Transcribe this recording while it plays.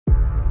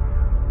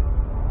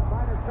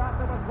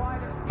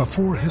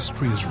Before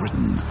history is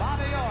written,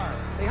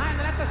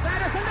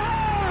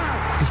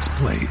 it's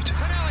played.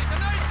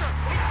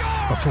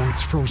 Before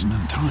it's frozen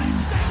in time,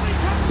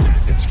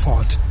 it's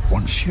fought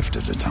one shift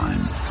at a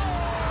time.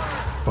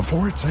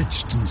 Before it's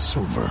etched in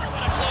silver,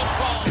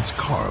 it's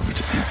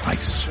carved in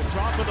ice.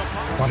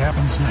 What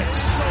happens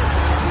next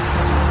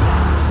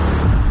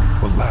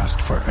will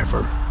last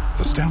forever.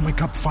 The Stanley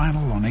Cup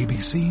Final on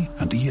ABC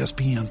and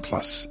ESPN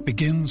Plus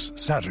begins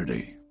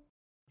Saturday.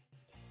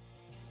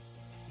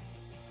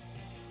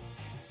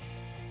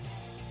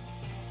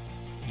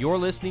 You're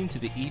listening to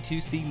the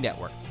E2C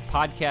Network,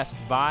 podcast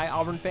by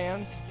Auburn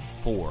fans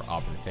for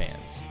Auburn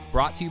fans.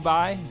 Brought to you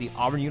by the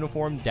Auburn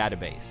Uniform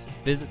Database.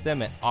 Visit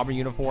them at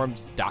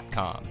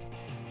auburnuniforms.com.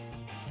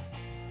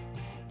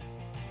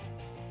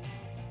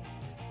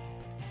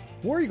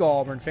 War Eagle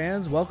Auburn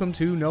fans, welcome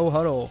to No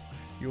Huddle,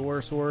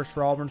 your source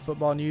for Auburn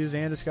football news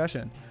and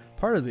discussion,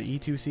 part of the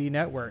E2C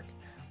Network.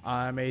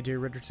 I'm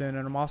AJ Richardson,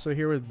 and I'm also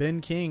here with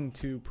Ben King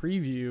to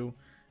preview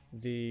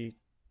the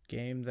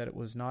game that it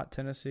was not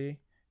Tennessee,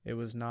 it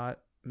was not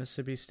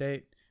Mississippi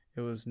State,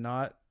 it was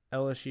not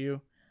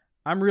LSU.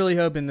 I'm really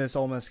hoping this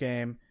Ole Miss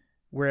game,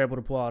 we're able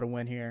to pull out a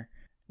win here.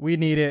 We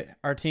need it.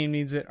 Our team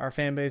needs it. Our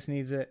fan base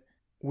needs it.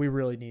 We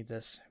really need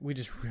this. We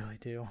just really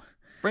do.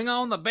 Bring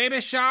on the baby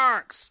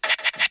sharks!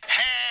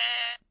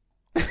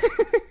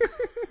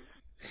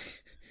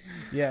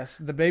 Yes,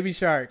 the baby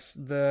sharks,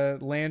 the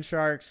land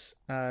sharks,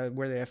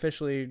 where they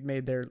officially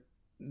made their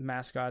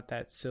mascot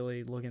that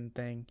silly looking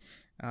thing.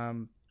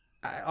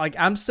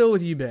 I'm still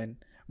with you, Ben.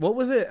 What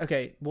was it?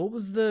 Okay, what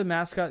was the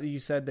mascot that you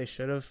said they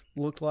should have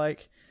looked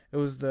like? It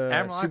was the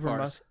Admiral super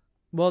Akbars.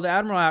 Well, the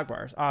Admiral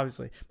Akbars,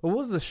 obviously. But what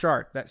was the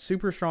shark? That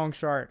super strong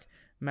shark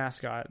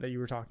mascot that you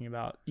were talking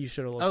about? You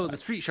should have looked. Oh, like. the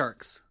street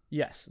sharks.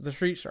 Yes, the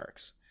street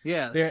sharks.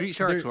 Yeah, the street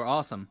sharks were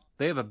awesome.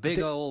 They have a big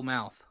old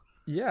mouth.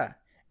 Yeah,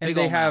 and Big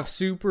they old have mouth.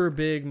 super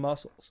big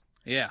muscles.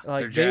 Yeah,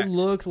 Like they're they jacked.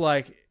 look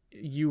like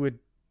you would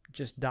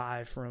just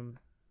die from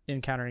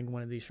encountering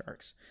one of these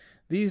sharks.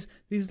 These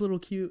little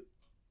cute,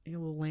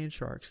 little land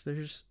sharks. They're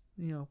just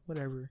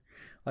whatever.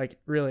 Like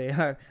really,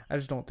 I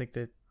just don't think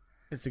that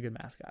it's a good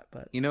mascot.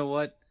 But You know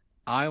what?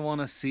 I want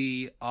to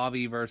see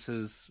Aubie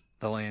versus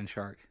the land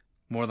shark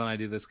more than I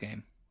do this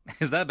game.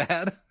 Is that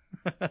bad?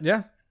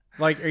 yeah,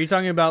 like are you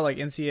talking about like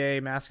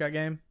NCAA mascot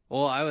game?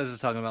 Well, I was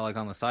just talking about like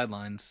on the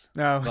sidelines.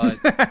 No,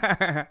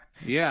 But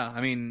yeah,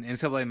 I mean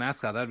NCAA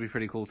mascot, that'd be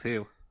pretty cool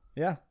too.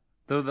 yeah,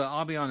 Though the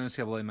Aubie on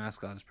NCAA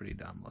mascot is pretty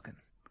dumb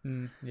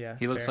looking. yeah.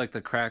 He looks fair. like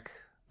the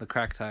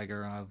crack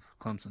tiger of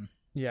Clemson.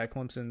 Yeah,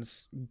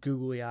 Clemson's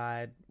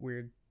googly-eyed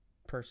weird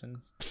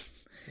person.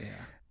 Yeah.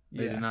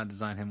 They Yeah. did not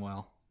design him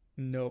well.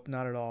 Nope,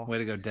 not at all. Way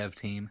to go, dev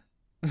team.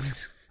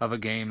 Of a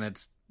game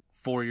that's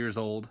 4 years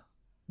old.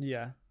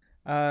 Yeah.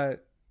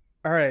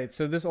 All right,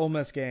 so this Ole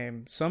Miss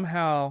game,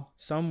 somehow,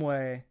 some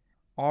way,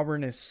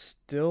 Auburn is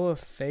still a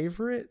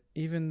favorite,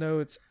 even though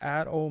it's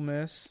at Ole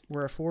Miss.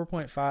 We're a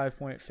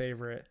 4.5-point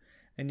favorite,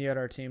 and yet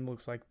our team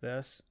looks like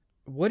this.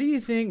 What do you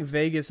think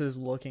Vegas is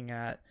looking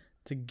at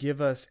to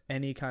give us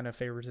any kind of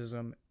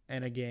favoritism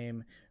in a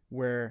game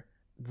where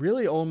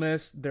really Ole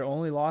Miss, their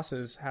only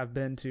losses have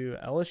been to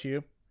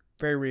LSU,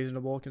 very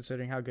reasonable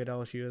considering how good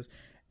LSU is,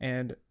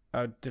 and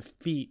a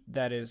defeat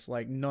that is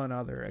like none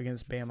other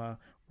against Bama,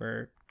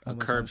 where A Ole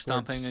Miss curb won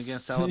scored stomping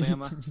against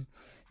Alabama.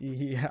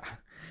 Yeah,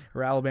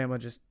 where Alabama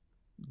just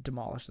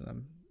demolished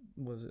them.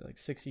 Was it like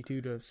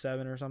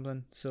 62-7 or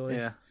something silly?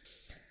 Yeah.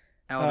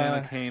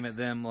 Alabama came at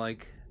them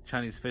like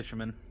Chinese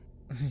fishermen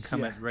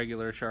come Yeah. at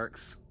regular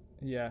sharks.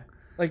 Yeah.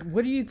 Like,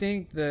 what do you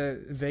think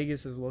the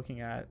Vegas is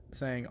looking at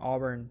saying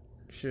Auburn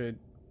should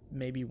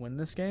maybe win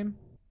this game?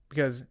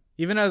 Because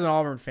even as an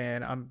Auburn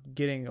fan, I'm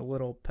getting a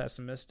little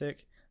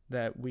pessimistic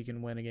that we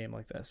can win a game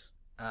like this.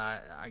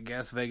 I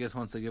guess Vegas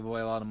wants to give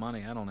away a lot of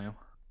money. I don't know.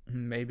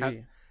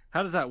 Maybe.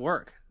 How does that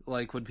work?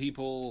 Like, would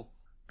people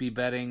be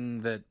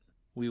betting that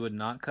we would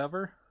not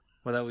cover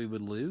or that we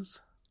would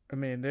lose? I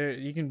mean,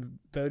 you can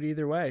vote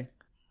either way.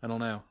 I don't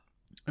know.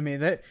 I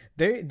mean,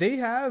 they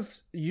have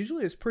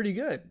usually it's pretty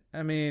good.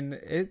 I mean,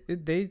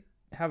 they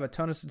have a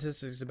ton of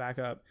statistics to back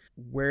up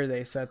where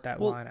they set that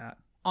line at.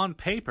 On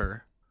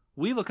paper,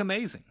 we look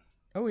amazing.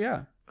 Oh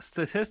yeah,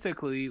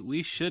 Statistically,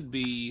 we should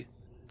be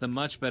the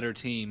much better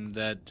team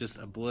that just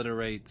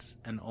obliterates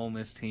an Ole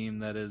Miss team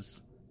that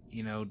is,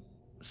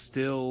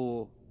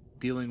 still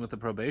dealing with the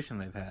probation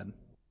they've had.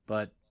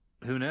 But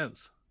who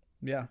knows?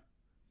 yeah.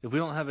 If we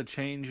don't have a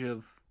change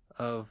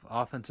of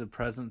offensive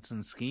presence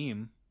and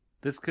scheme,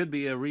 this could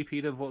be a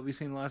repeat of what we've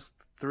seen the last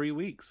 3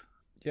 weeks.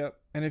 Yep.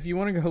 And if you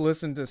want to go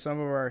listen to some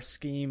of our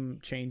scheme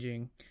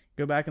changing,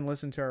 go back and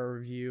listen to our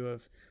review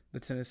of the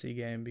Tennessee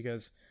game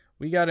because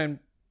we got in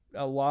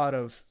a lot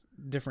of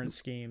different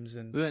schemes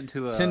and We went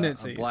into a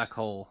tendencies. black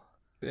hole.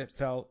 It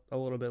felt a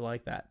little bit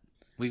like that.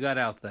 We got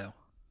out, though.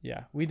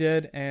 Yeah, we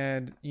did.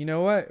 And you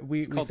know what?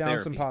 We called found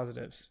some therapy.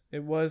 positives.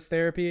 It was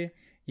therapy.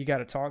 You got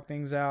to talk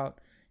things out.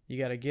 You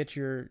got to get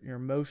your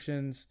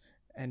emotions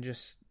and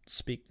just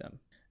speak them.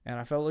 And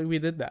I felt like we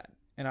did that.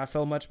 And I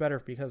felt much better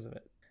because of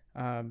it.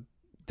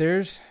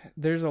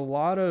 There's a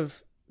lot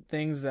of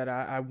things that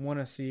I want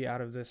to see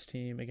out of this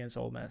team against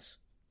Ole Miss.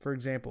 For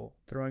example,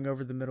 throwing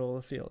over the middle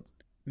of the field,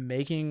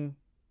 making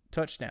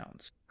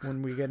touchdowns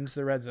when we get into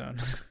the red zone,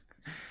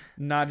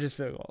 not just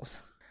field goals.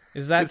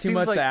 Is that too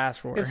much to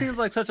ask for? It seems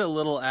like such a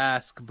little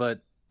ask,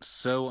 but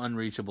so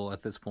unreachable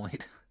at this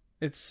point.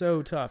 It's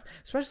so tough,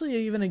 especially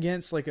even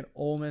against like an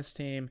Ole Miss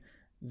team.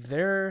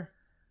 Their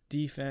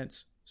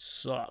defense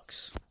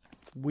sucks.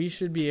 We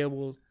should be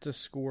able to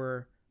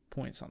score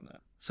points on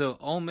that. So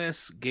Ole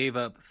Miss gave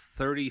up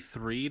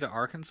 33 to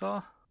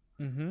Arkansas,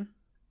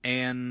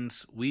 and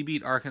we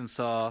beat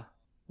Arkansas.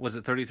 Was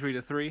it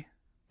 33-3?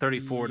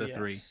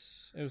 34-3.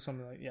 It was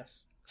something like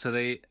yes. So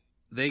they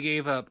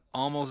gave up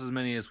almost as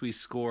many as we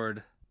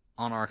scored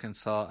on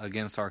Arkansas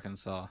against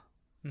Arkansas.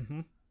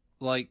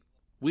 Like,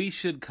 we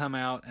should come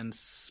out and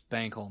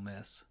spank Ole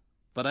Miss.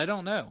 But I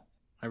don't know.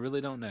 I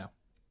really don't know.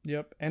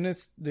 Yep. And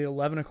it's the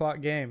 11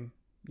 o'clock game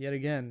yet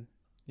again.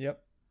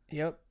 Yep.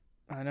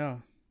 I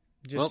know.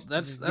 Well,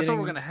 that's what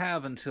we're going to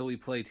have until we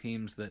play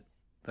teams that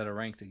are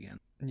ranked again.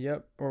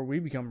 Yep. Or we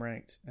become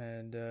ranked.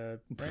 And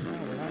right now,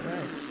 we're not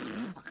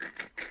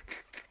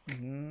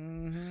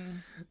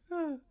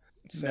ranked.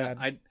 Sad.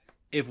 Now,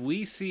 if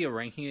we see a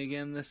ranking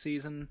again this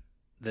season,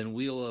 then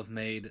we'll have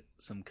made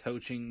some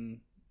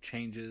coaching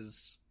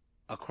changes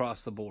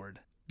across the board.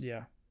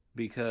 Yeah.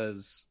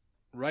 Because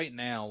right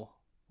now,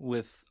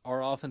 with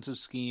our offensive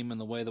scheme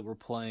and the way that we're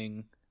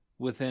playing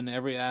within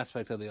every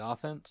aspect of the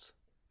offense,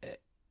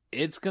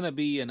 it's going to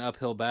be an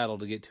uphill battle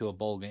to get to a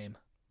bowl game.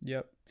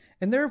 Yep.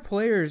 And there are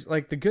players,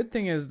 like the good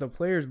thing is the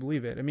players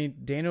believe it. I mean,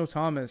 Daniel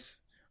Thomas,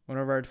 one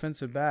of our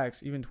defensive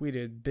backs, even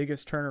tweeted,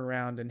 biggest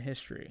turnaround in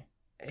history.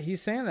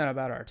 He's saying that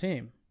about our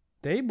team.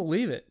 They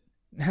believe it.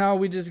 Now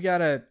we just got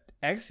to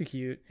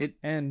execute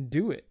and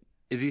do it.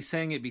 Is he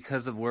saying it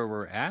because of where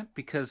we're at?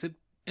 Because it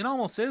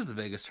almost is the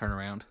biggest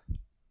turnaround.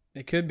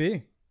 It could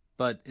be.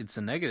 But it's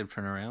a negative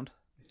turnaround.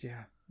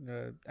 Yeah,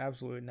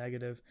 absolute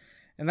negative.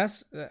 And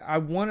I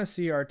want to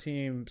see our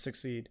team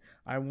succeed.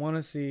 I want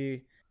to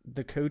see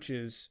the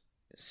coaches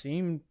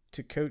seem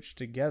to coach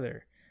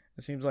together.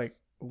 It seems like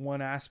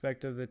one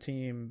aspect of the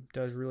team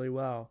does really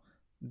well.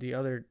 The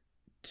other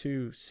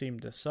two seem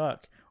to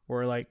suck.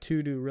 Or like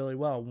two do really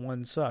well,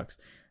 one sucks.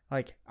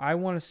 Like, I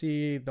want to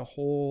see the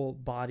whole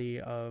body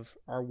of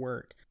our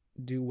work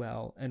do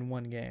well in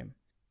one game.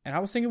 And I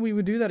was thinking we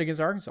would do that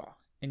against Arkansas,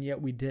 and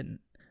yet we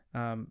didn't.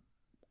 I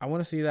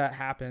want to see that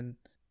happen.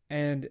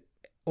 And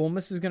Ole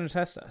Miss is going to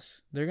test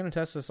us. They're going to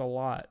test us a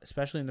lot,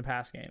 especially in the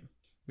pass game,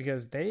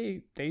 because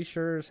they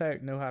sure as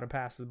heck know how to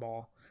pass the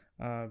ball,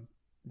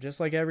 just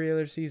like every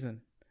other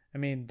season. I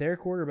mean, their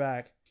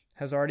quarterback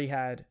has already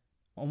had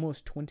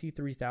almost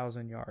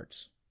 23,000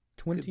 yards.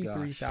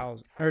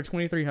 23,000 or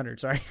 2,300,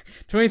 sorry.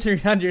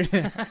 2,300.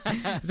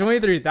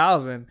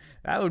 23,000.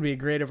 That would be a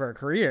grade of our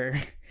career.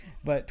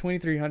 But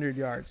 2,300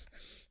 yards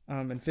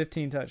and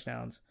 15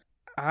 touchdowns.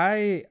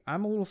 I'm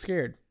a little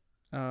scared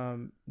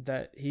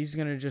that he's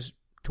going to just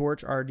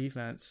torch our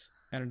defense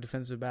and our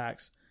defensive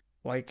backs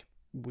like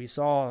we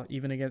saw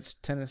even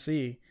against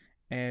Tennessee,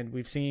 and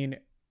we've seen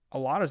a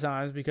lot of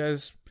times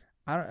because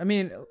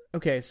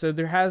so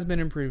there has been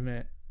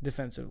improvement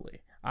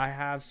defensively. I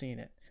have seen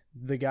it.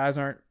 The guys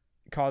aren't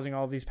causing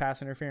all these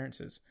pass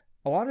interferences.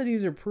 A lot of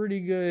these are pretty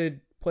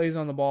good plays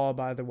on the ball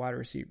by the wide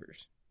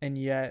receivers, and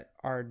yet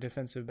our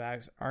defensive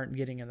backs aren't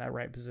getting in that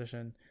right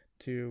position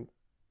to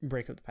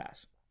break up the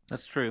pass.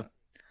 That's true.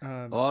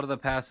 A lot of the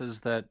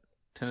passes that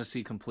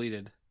Tennessee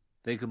completed,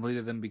 they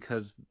completed them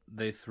because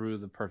they threw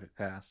the perfect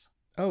pass.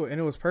 Oh, and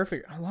it was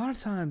perfect. A lot of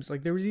times,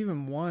 like there was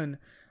even one,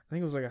 I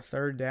think it was like a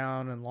 3rd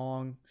down and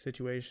long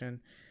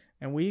situation,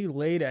 and we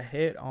laid a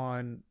hit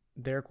on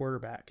their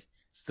quarterback.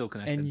 Still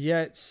connected. And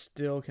yet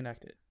still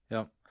connected.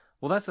 Yep.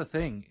 Well, that's the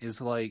thing, is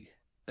like,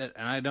 and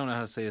I don't know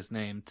how to say his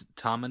name,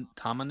 Ta'amu?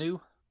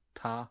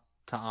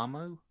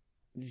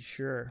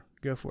 Sure,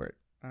 go for it.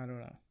 I don't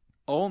know.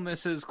 Ole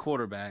Miss's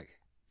quarterback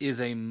is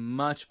a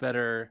much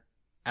better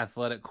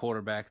athletic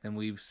quarterback than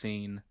we've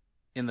seen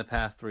in the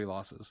past 3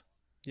 losses.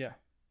 Yeah.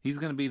 He's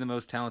going to be the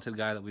most talented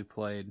guy that we've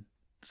played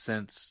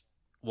since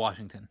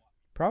Washington.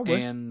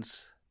 Probably. And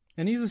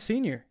he's a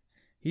senior.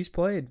 He's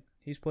played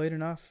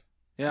enough.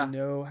 Yeah. To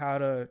know how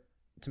to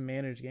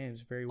manage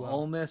games very well.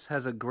 Ole Miss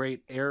has a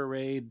great air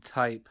raid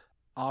type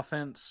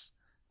offense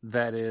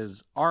that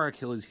is our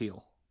Achilles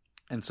heel.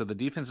 And so the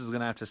defense is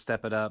going to have to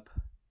step it up,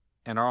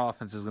 and our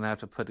offense is going to have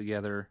to put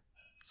together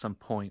some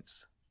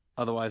points.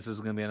 Otherwise, this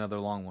is going to be another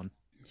long one.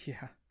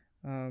 Yeah.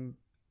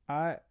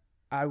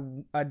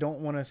 I don't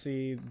want to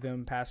see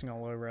them passing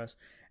all over us.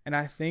 And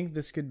I think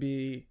this could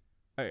be,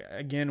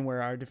 again,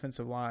 where our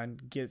defensive line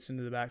gets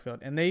into the backfield.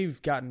 And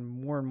they've gotten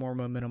more and more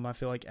momentum, I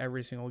feel like,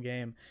 every single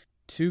game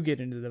to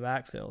get into the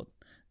backfield,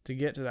 to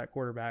get to that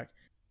quarterback.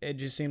 It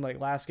just seemed like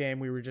last game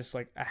we were just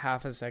like a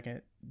half a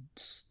second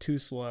too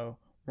slow.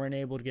 Weren't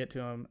able to get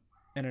to him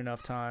in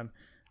enough time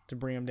to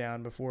bring him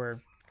down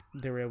before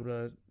they were able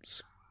to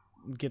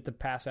get the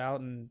pass out,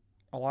 and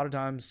a lot of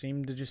times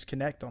seemed to just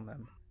connect on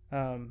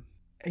them.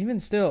 Even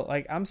still,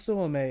 like, I'm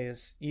still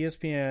amazed.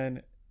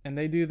 ESPN, and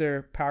they do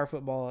their Power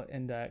Football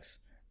Index,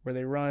 where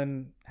they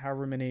run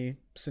however many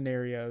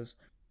scenarios.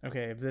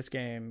 Okay, of this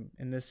game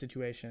in this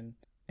situation,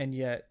 and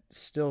yet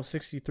still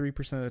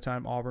 63% of the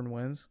time Auburn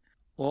wins.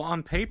 Well,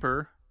 on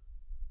paper,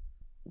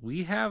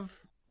 we have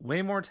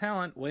way more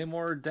talent, way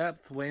more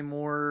depth, way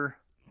more.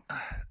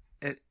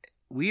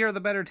 We are the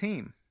better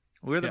team.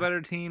 We're the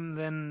better team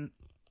than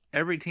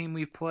every team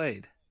we've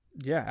played.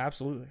 Yeah,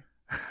 absolutely.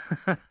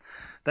 That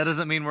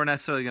doesn't mean we're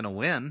necessarily going to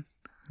win.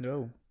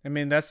 No. I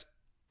mean, that's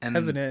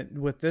evident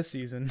with this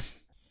season.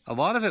 A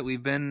lot of it,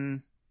 we've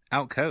been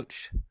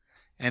outcoached.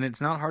 And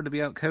it's not hard to be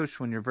outcoached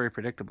when you're very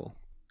predictable.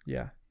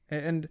 Yeah.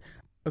 And,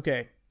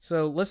 okay,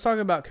 so let's talk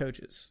about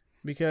coaches.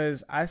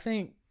 Because I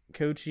think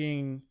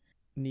coaching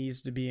needs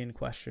to be in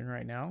question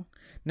right now.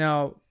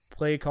 Now,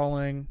 play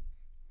calling,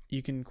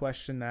 you can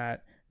question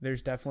that.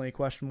 There's definitely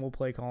questionable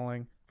play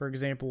calling. For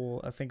example,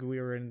 I think we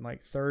were in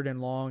like 3rd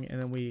and long, and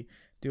then we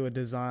do a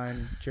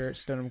design Jarrett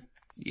Stidham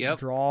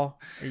draw.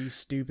 Are you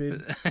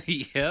stupid?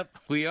 Yep,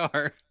 we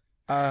are.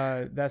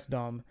 That's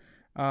dumb.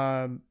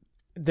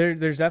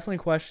 There's definitely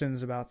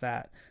questions about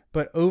that.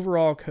 But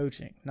overall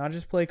coaching, not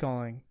just play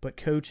calling, but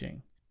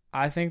coaching,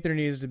 I think there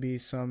needs to be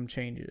some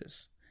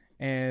changes.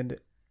 And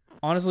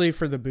honestly,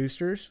 for the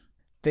boosters,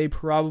 they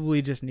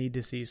probably just need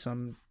to see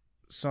some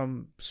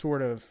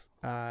sort of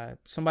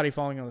somebody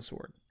falling on the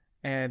sword.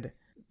 And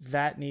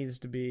that needs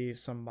to be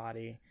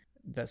somebody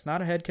that's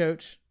not a head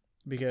coach,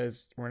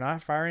 because we're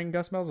not firing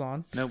Gus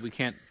Malzahn. No, we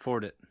can't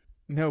afford it.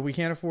 No, we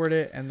can't afford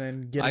it. And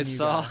then get a new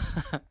guy.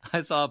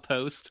 I saw a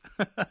post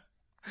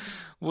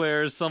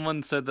where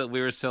someone said that we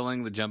were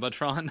selling the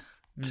Jumbotron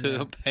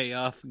to pay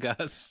off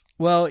Gus.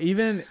 Well,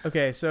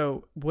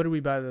 so what did we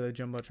buy the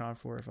Jumbotron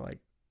for like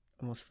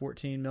almost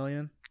 $14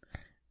 million?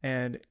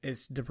 And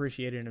it's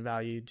depreciated in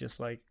value just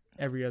like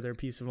every other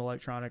piece of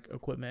electronic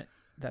equipment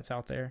that's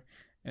out there.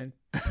 And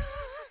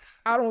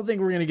I don't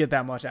think we're going to get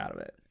that much out of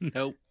it.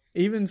 Nope.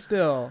 Even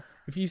still,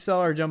 if you sell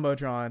our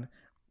Jumbotron,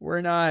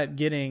 we're not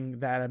getting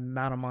that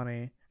amount of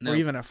money or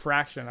even a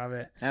fraction of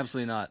it.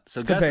 Absolutely not.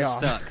 So Gus is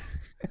stuck.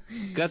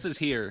 Gus is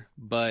here,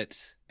 but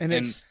we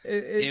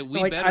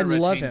like, better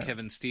retain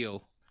Kevin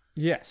Steele.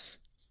 Yes.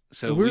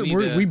 So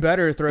we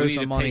better throw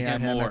some money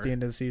at him at the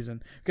end of the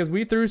season, because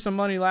we threw some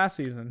money last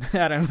season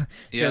at him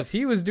because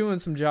he was doing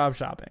some job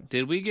shopping.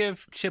 Did we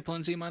give Chip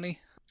Lindsey money?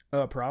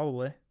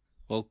 Probably.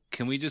 Well,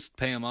 can we just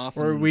pay him off?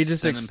 Or we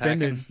just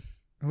extended?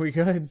 We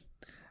could,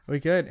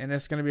 and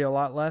it's going to be a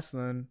lot less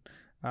than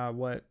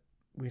what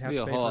we'd have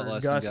to pay for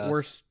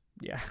Gus.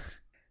 Yeah.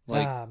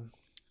 Like,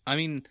 I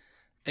mean,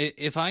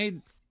 if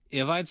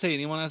I'd say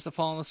anyone has to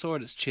fall on the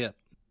sword, it's Chip.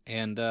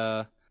 And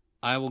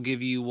I will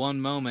give you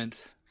one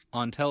moment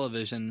on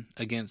television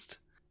against,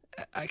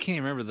 I can't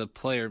even remember the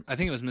player, I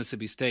think it was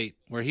Mississippi State,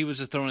 where he was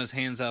just throwing his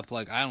hands up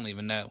like, I don't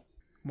even know.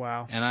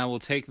 Wow. And I will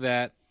take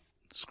that,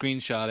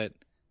 screenshot it,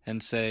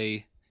 and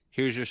say,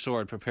 here's your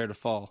sword, prepare to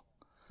fall.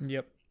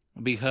 Yep.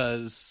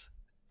 Because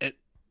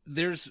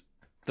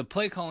the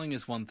play calling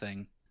is one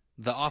thing.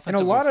 The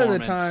offensive and a lot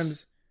performance of the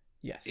times,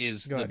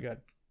 yes. Go ahead.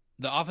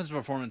 The offensive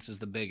performance is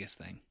the biggest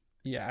thing.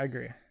 Yeah, I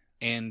agree.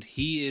 And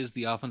he is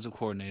the offensive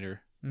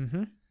coordinator.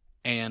 Mm-hmm.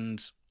 And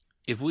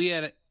if we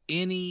had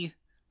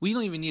we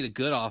don't even need a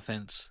good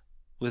offense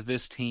with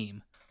this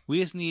team. We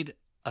just need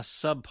a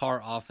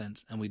subpar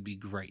offense, and we'd be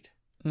great.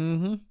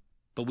 Mm-hmm.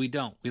 But we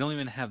don't. We don't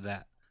even have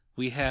that.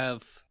 We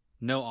have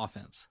no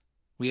offense.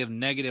 We have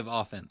negative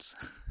offense.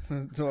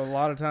 So a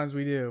lot of times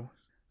we do.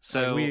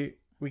 So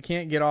we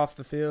can't get off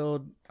the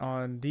field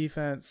on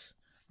defense.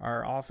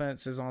 Our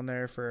offense is on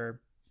there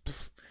for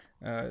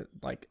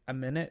like a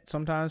minute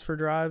sometimes for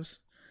drives.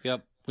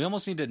 Yep. We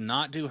almost need to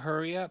not do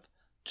hurry up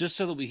just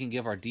so that we can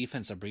give our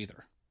defense a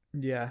breather.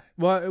 Yeah.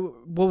 Well,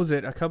 what was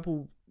it?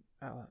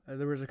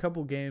 There was a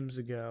couple games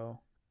ago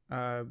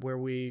where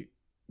we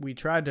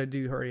tried to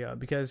do hurry up,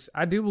 because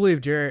I do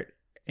believe Jarrett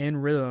in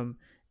rhythm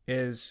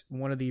is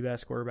one of the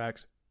best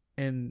quarterbacks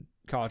in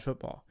college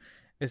football.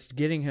 It's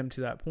getting him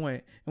to that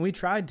point. And we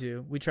tried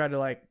to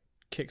like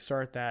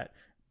kickstart that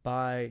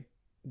by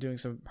doing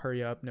some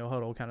hurry up, no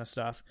huddle kind of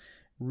stuff,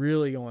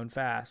 really going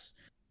fast.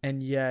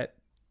 And yet,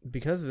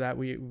 because of that,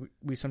 we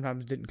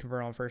sometimes didn't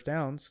convert on first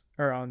downs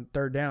or on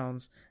third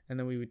downs, and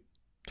then we would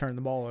turn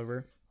the ball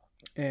over.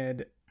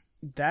 And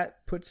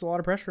that puts a lot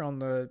of pressure on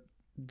the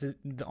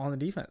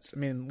defense. I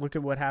mean, look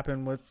at what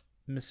happened with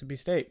Mississippi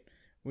State.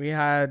 We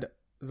had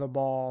the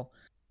ball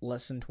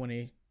less than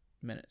 20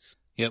 minutes.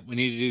 Yep, we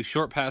need to do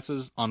short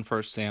passes on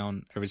first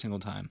down every single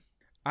time.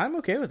 I'm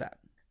okay with that.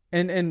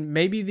 And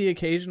maybe the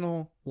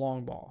occasional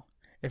long ball.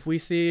 If we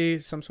see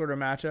some sort of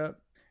matchup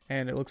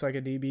and it looks like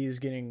a DB is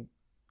getting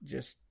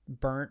just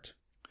burnt,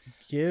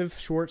 give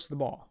Schwartz the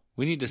ball.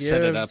 We need to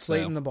set it up,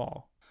 Slayton the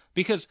ball.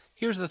 Because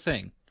here's the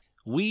thing.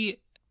 We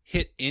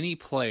hit any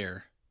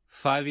player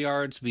 5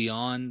 yards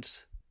beyond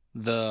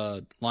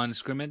the line of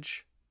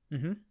scrimmage.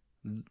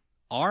 Mm-hmm.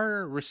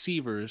 Our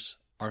receivers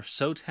are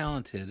so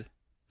talented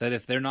that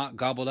if they're not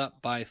gobbled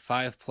up by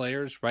 5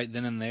 players right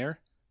then and there,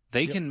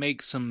 they can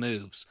make some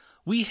moves.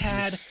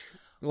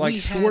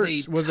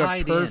 Schwartz was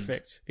a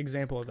perfect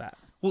example of that.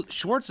 Well,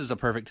 Schwartz is a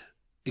perfect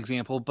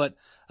example, but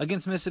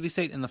against Mississippi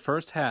State in the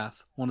first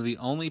half, one of the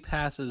only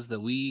passes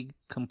that we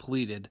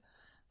completed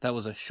that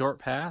was a short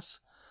pass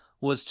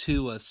was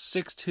to a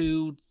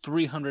 6'2",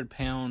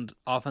 300-pound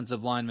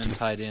offensive lineman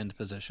tight end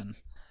position.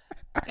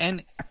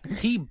 And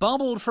he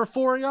bumbled for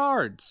 4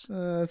 yards.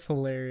 That's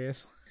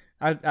hilarious.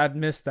 I'd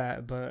missed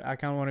that, but I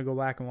kind of want to go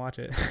back and watch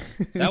it.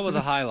 That was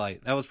a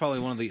highlight. That was probably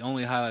one of the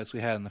only highlights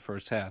we had in the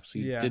first half, so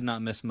you did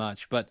not miss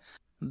much. But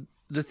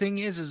the thing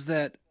is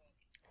that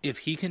if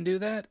he can do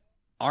that,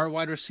 our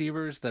wide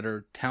receivers that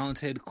are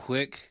talented,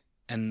 quick,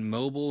 and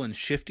mobile and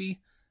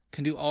shifty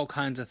can do all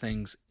kinds of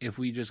things if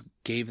we just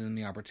gave them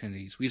the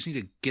opportunities. We just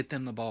need to get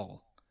them the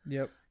ball.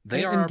 Yep.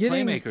 They are our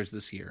playmakers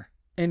this year.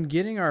 And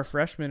getting our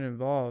freshmen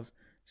involved,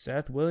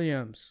 Seth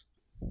Williams,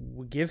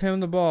 give him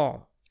the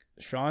ball.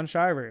 Sean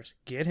Shivers,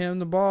 get him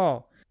the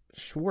ball.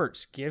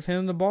 Schwartz, give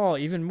him the ball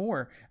even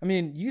more. I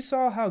mean, you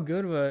saw how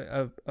good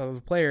of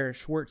a player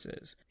Schwartz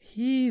is.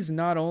 He's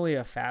not only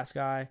a fast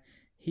guy,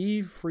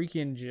 he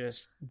freaking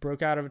just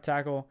broke out of a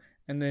tackle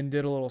and then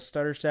did a little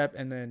stutter step,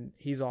 and then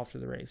he's off to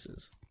the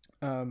races.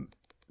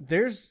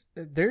 There's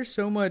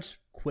so much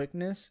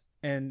quickness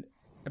and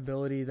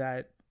ability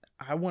that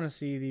I want to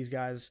see these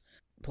guys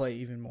play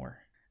even more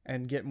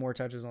and get more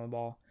touches on the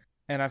ball.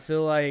 And I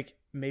feel like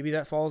maybe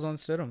that falls on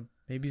Stidham.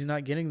 Maybe he's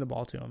not getting the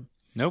ball to him.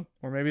 Nope.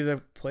 Or maybe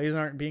the plays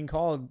aren't being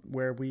called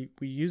where we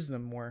use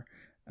them more.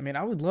 I mean,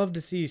 I would love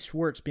to see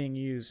Schwartz being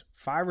used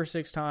 5 or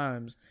 6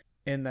 times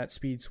in that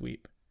speed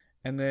sweep.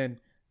 And then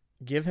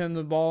give him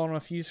the ball on a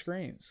few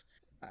screens.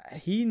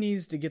 He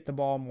needs to get the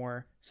ball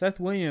more. Seth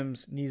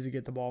Williams needs to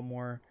get the ball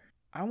more.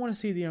 I want to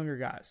see the younger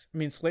guys. I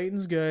mean,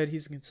 Slayton's good.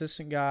 He's a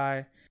consistent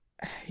guy.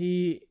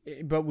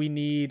 But we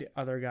need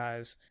other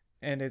guys.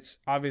 And it's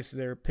obvious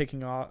they're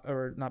picking off,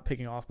 or not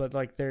picking off, but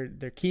like they're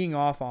keying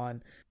off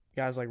on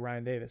guys like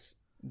Ryan Davis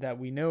that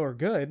we know are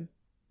good,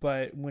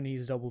 but when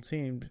he's double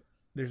teamed,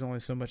 there's only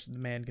so much the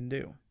man can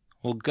do.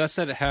 Well, Gus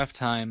said at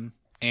halftime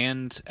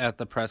and at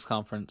the press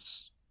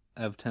conference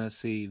of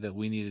Tennessee that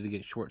we needed to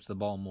get Schwartz the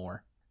ball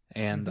more.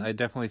 And I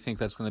definitely think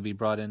that's going to be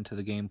brought into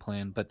the game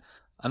plan. But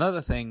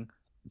another thing,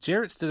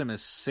 Jarrett Stidham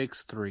is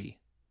 6'3".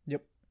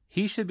 Yep.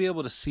 He should be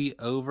able to see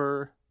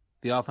over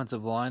the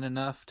offensive line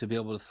enough to be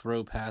able to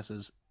throw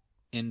passes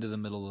into the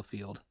middle of the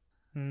field.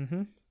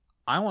 Mm-hmm.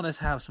 I want us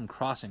to have some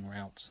crossing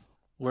routes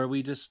where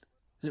we just...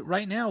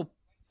 Right now,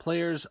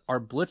 players are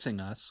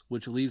blitzing us,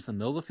 which leaves the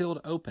middle of the field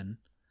open.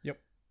 Yep.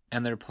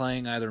 And they're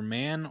playing either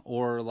man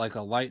or like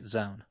a light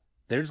zone.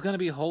 There's going to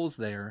be holes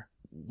there.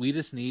 We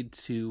just need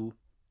to,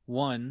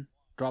 one,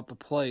 drop the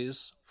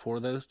plays for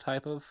those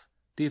type of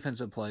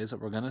defensive plays that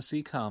we're going to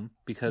see come.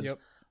 Because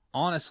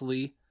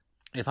honestly,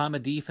 if I'm a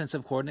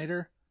defensive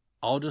coordinator,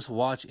 I'll just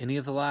watch any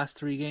of the last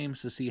 3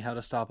 games to see how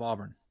to stop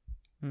Auburn.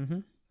 Mm-hmm.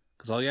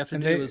 Because all you have to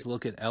do is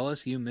look at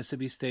LSU,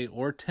 Mississippi State,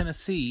 or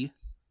Tennessee.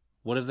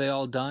 What have they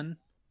all done?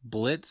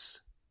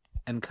 Blitz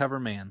and cover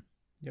man.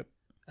 Yep.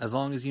 As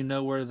long as you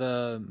know where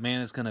the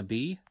man is going to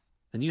be,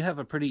 then you have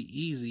a pretty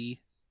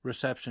easy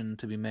reception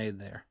to be made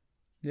there.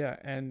 Yeah,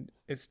 and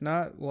it's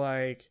not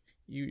like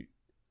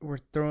we're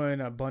throwing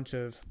a bunch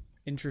of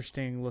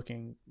interesting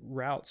looking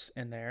routes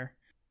in there.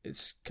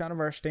 It's kind of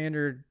our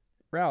standard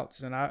routes,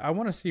 and I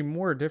want to see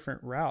more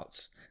different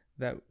routes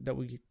that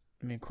we,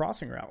 I mean,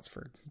 crossing routes,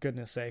 for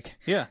goodness sake.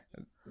 Yeah.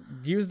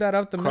 Use that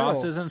up the middle.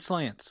 Crosses and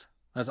slants.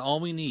 That's all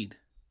we need.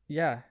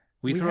 Yeah.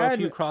 We throw a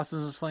few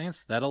crosses and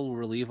slants. That'll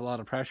relieve a lot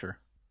of pressure.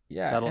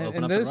 Yeah. That'll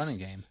open up the running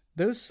game.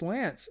 Those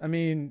slants, I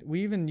mean,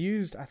 we even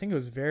used, I think it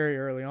was very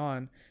early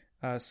on,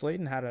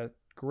 Slayton had a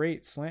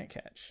great slant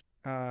catch.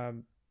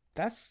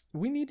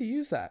 We need to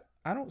use that.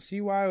 I don't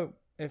see why,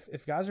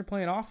 if guys are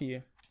playing off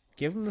you,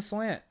 give them the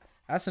slant.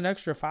 That's an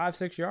extra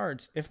 5-6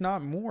 yards, if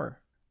not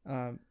more.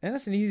 And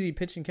that's an easy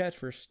pitch and catch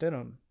for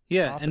Stidham.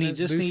 Yeah, and he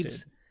just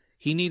needs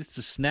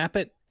to snap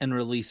it and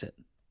release it.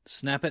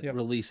 Snap it,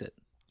 release it.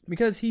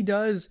 Because he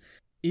does,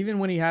 even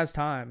when he has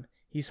time,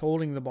 he's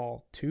holding the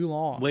ball too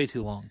long. Way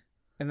too long.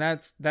 And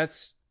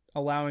that's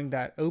allowing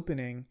that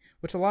opening,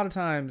 which a lot of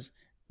times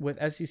with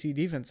SEC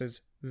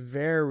defenses,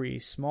 very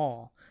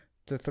small,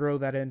 to throw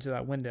that into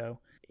that window.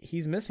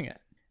 He's missing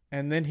it.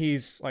 And then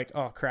he's like,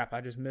 oh, crap,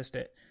 I just missed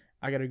it.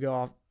 I got to go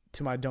off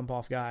to my dump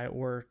off guy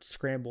or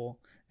scramble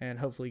and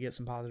hopefully get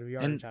some positive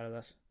yardage out of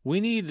this.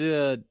 We need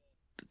to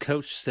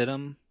coach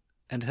Stidham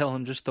and tell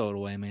him just throw it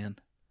away, man.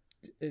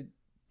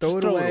 Throw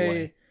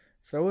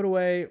it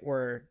away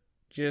or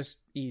just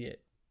eat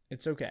it.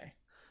 It's okay.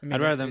 I mean,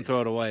 I'd rather them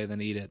throw it away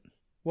than eat it.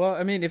 Well,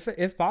 I mean,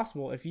 if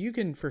possible, if you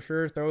can for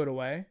sure throw it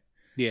away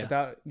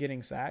without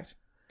getting sacked,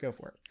 go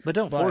for it. But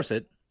don't force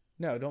it.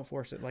 No, don't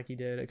force it like he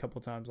did a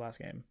couple times last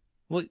game.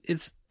 Well,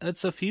 it's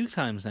a few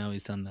times now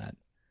he's done that.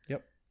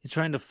 Yep. He's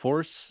trying to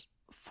force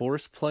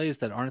plays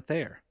that aren't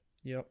there.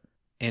 Yep.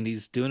 And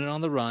he's doing it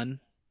on the run,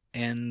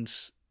 and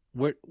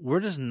we're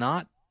just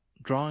not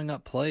drawing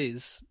up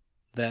plays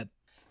that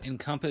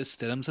encompass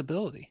Stidham's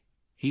ability.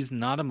 He's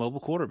not a mobile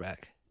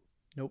quarterback.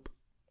 Nope.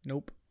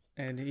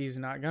 And he's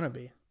not gonna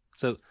be.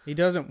 So he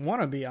doesn't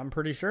want to be, I'm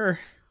pretty sure.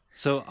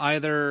 So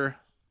either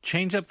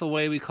change up the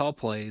way we call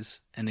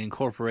plays and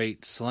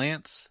incorporate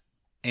slants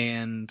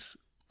and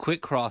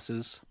quick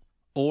crosses,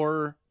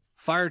 or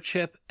fire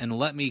Chip and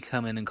let me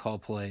come in and call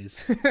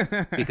plays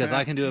because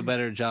I can do a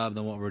better job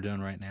than what we're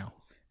doing right now.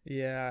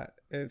 Yeah,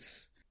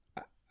 it's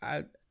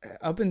I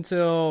up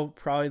until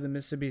probably the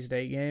Mississippi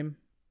State game,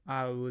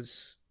 I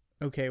was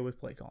okay with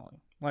play calling.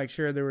 Like,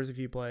 sure, there was a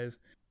few plays,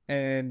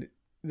 and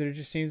there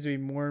just seems to be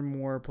more and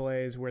more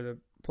plays where the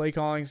play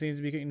calling seems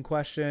to be getting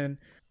questioned.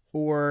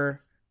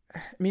 Or, I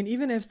mean,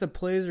 even if the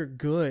plays are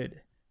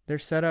good, they're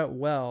set up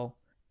well,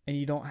 and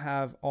you don't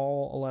have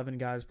all 11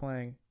 guys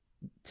playing.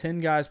 10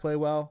 guys play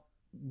well,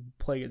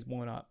 play gets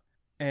blown up.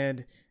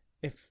 And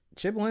if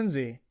Chip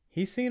Lindsey,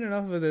 he's seen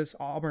enough of this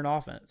Auburn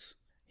offense,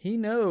 he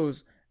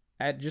knows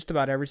at just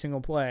about every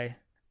single play,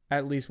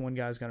 at least one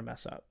guy's going to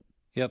mess up.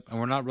 Yep, and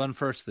we're not run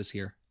first this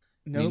year.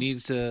 Nope.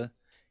 He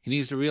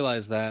needs to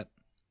realize that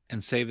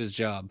and save his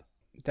job.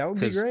 That would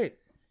be great.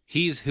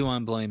 He's who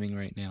I'm blaming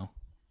right now.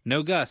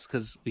 No Gus,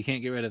 because we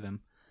can't get rid of him.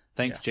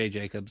 Thanks, Jay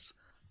Jacobs.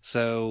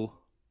 So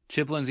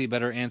Chip Lindsey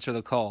better answer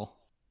the call.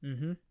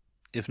 Mm-hmm.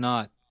 If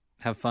not,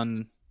 have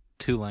fun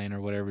Tulane or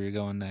whatever you're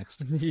going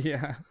next.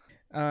 Yeah.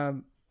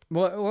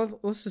 Well,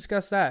 let's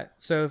discuss that.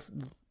 So if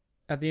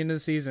at the end of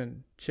the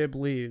season, Chip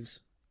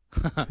leaves,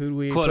 who do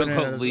we quote put in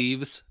unquote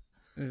as,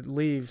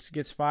 leaves,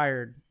 gets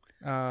fired,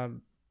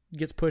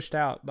 gets pushed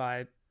out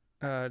by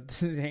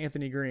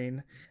Anthony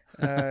Green.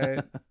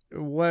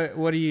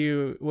 What do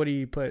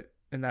you put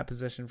in that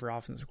position for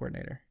offensive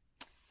coordinator?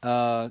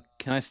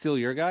 Can I steal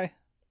your guy?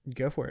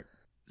 Go for it.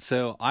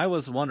 So I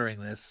was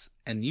wondering this,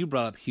 and you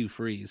brought up Hugh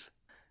Freeze,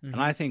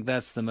 and I think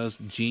that's the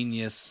most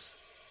genius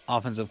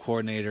offensive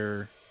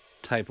coordinator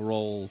type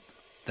role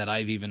that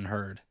I've even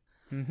heard.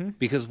 Mm-hmm.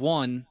 Because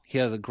one, he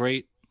has a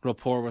great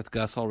rapport with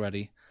Gus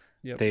already.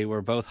 Yep. They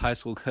were both high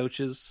school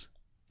coaches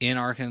in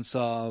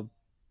Arkansas.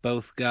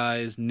 Both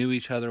guys knew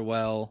each other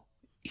well.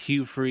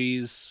 Hugh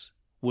Freeze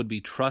would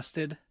be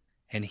trusted,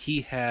 and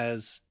he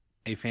has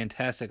a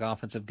fantastic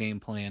offensive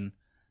game plan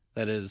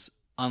that is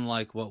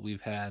unlike what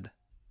we've had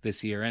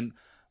this year. And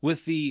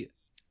with the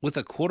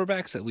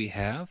quarterbacks that we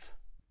have,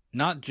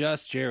 not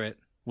just Jarrett,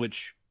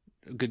 which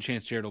a good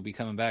chance Jarrett will be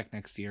coming back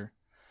next year.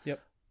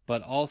 Yep.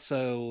 But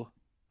also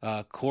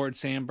Cord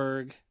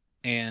Sandberg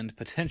and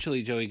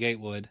potentially Joey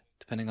Gatewood,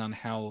 depending on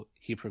how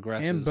he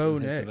progresses and Bo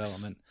in his Nix.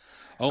 development.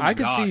 Oh my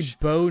gosh. I could see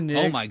Bo Nix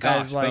Oh my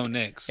gosh, as like Bo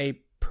Nix. a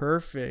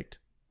perfect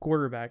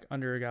quarterback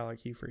under a guy like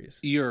Hugh Freeze.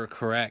 You're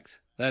correct.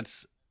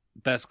 That's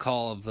best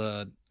call of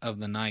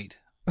the night.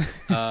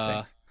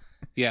 Thanks.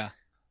 Yeah.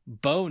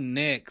 Bo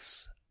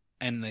Nix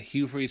and the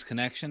Hugh Freeze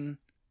connection,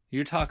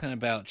 you're talking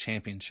about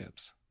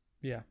championships.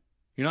 Yeah.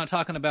 You're not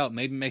talking about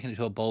maybe making it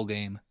to a bowl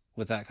game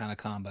with that kind of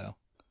combo.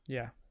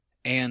 Yeah.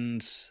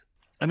 And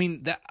I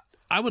mean, that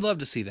I would love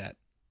to see that,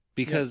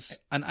 because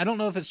and I don't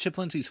know if it's Chip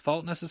Lindsey's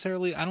fault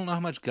necessarily. I don't know how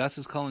much Gus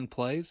is calling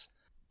plays,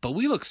 but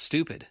we look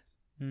stupid,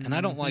 and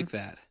I don't like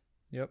that.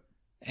 Yep.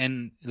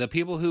 And the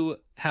people who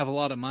have a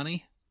lot of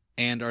money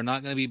and are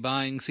not going to be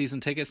buying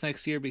season tickets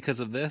next year because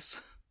of this.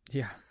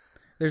 Yeah.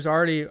 There's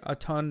already a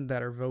ton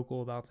that are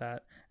vocal about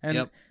that.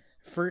 And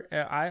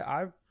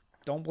I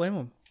don't blame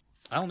them.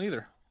 I don't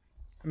either.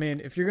 I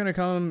mean, if you're going to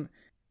come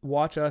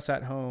watch us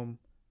at home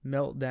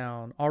melt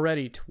down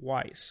already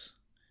twice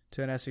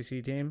to an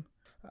SEC team,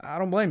 I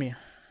don't blame you.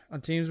 On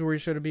teams where we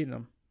should have beaten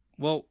them.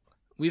 Well,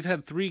 we've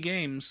had 3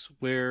 games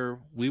where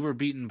we were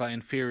beaten by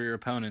inferior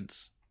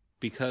opponents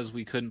because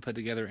we couldn't put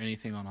together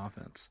anything on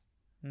offense.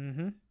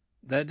 Mm-hmm.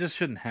 That just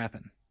shouldn't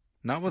happen.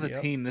 Not with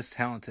a team this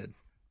talented,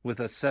 with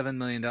a $7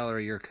 million a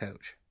year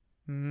coach,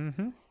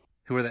 mm-hmm.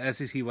 who were the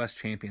SEC West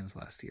champions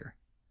last year.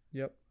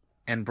 Yep.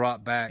 And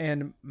brought back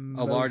and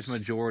a large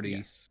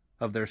majority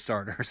of their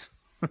starters.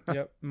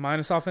 Yep.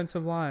 Minus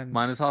offensive line.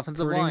 Minus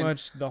offensive line. Pretty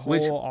much the whole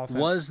which offense.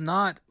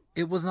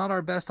 was not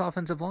our best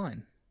offensive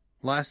line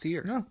last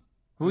year. No.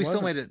 We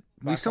still made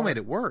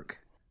it work.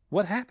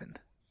 What happened?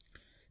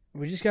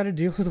 We just got to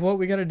deal with what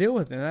we got to deal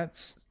with, and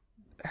that's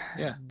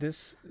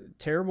this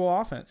terrible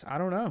offense. I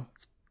don't know.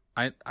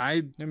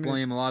 I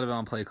blame a lot of it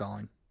on play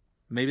calling.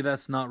 Maybe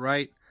that's not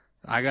right.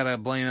 I got to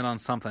blame it on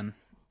something,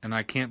 and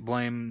I can't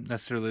blame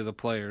necessarily the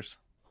players'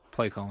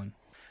 play calling.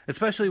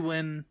 Especially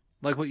when,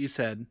 like what you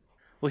said,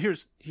 well,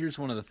 here's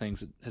one of the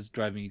things that has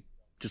driven me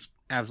just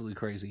absolutely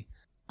crazy.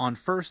 On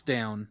first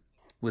down,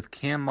 with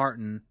Cam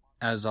Martin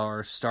as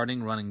our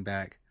starting running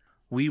back,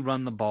 we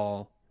run the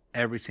ball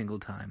every single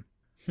time.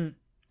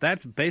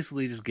 That's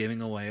basically just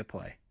giving away a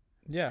play.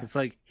 Yeah. It's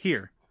like,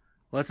 here,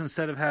 let's,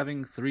 instead of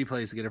having 3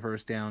 plays to get a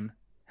first down,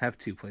 have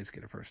 2 plays to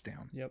get a first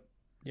down.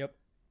 Yep.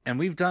 And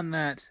we've done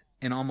that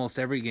in almost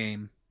every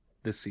game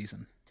this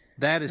season.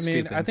 That is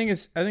stupid. I think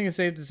it's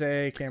safe to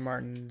say Cam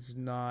Martin's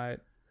not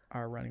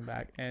our running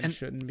back and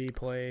shouldn't be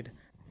played.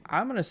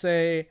 I'm going to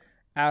say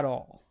at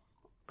all.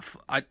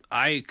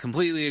 I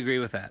completely agree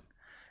with that.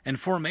 And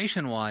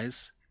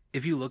formation-wise,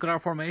 if you look at our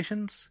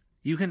formations,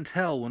 you can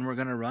tell when we're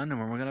going to run and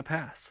when we're going to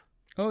pass.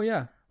 Oh,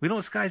 yeah. We don't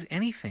disguise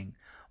anything.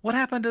 What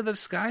happened to the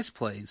disguise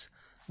plays?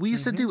 We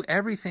used to do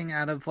everything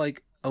out of,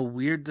 like, a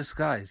weird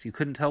disguise. You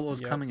couldn't tell what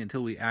was Yep. coming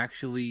until we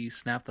actually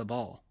snapped the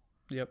ball.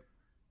 Yep.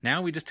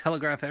 Now we just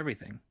telegraph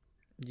everything.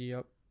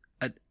 Yep.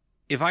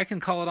 If I can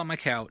call it on my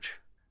couch,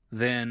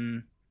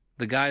 then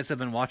the guys that have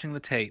been watching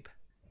the tape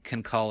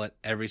can call it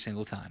every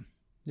single time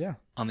Yeah.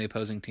 on the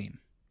opposing team.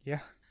 Yeah.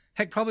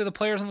 Heck, probably the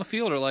players on the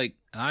field are like,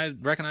 I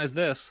recognize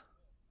this.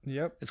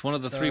 Yep. It's one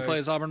of the 3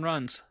 plays Auburn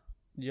runs.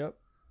 Yep.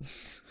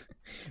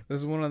 This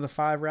is one of the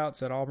 5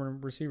 routes that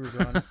Auburn receivers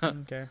run.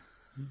 Okay.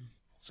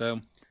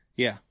 So,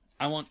 yeah,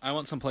 I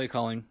want some play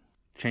calling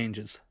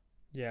changes.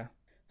 Yeah.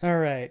 All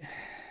right.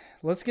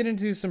 Let's get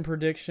into some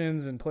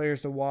predictions and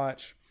players to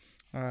watch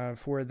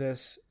for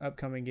this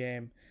upcoming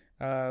game.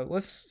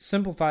 Let's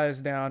simplify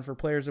this down for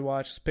players to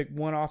watch. Let's pick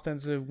 1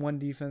 offensive, 1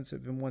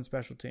 defensive, and 1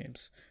 special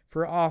teams.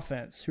 For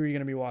offense, who are you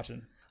going to be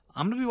watching?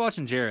 I'm going to be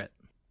watching Jarrett.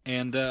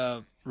 And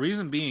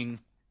reason being,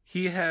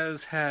 he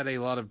has had a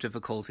lot of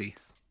difficulty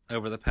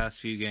over the past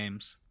few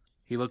games.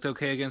 He looked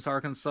okay against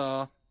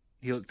Arkansas.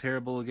 He looked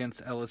terrible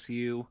against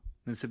LSU,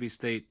 Mississippi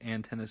State,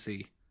 and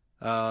Tennessee.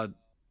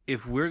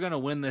 If we're going to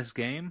win this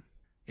game,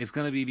 it's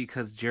going to be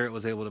because Jarrett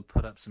was able to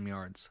put up some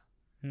yards.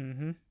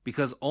 Mm-hmm.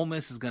 Because Ole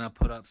Miss is going to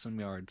put up some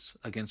yards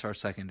against our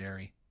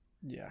secondary.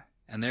 Yeah.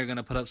 And they're going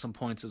to put up some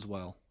points as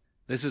well.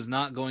 This is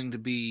not going to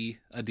be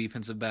a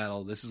defensive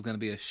battle. This is going to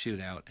be a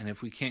shootout. And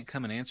if we can't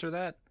come and answer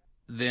that,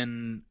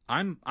 then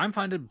I'm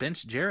fine to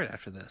bench Jarrett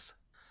after this.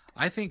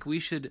 I think we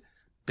should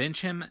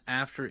bench him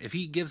after, if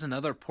he gives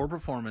another poor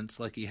performance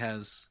like he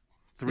has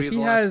 3 of the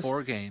last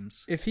 4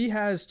 games. If he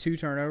has 2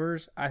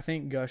 turnovers, I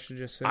think Gus should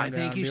just sit him down. I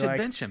think he should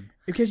bench him.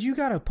 Because you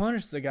got to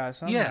punish the guy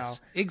somehow. Yes,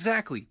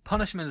 exactly.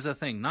 Punishment is a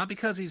thing. Not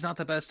because he's not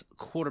the best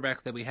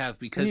quarterback that we have,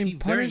 because he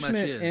very much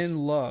punishment is. and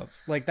love.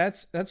 Like,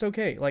 that's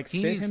okay. Like,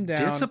 He sit needs him down.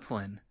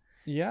 discipline.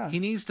 Yeah. He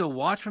needs to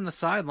watch from the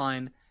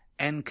sideline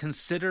and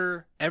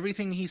consider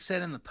everything he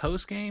said in the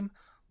post game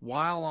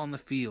while on the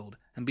field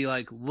and be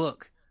like,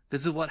 look,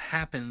 this is what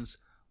happens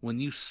when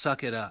you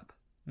suck it up.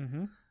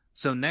 Mm-hmm.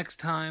 So next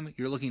time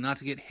you're looking not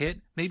to get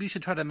hit, maybe you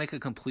should try to make a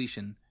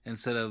completion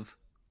instead of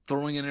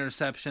throwing an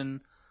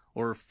interception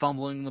or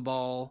fumbling the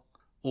ball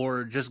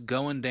or just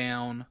going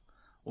down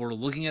or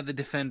looking at the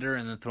defender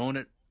and then throwing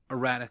it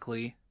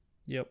erratically.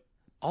 Yep.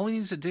 All he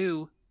needs to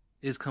do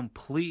is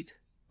complete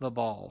the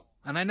ball.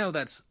 And I know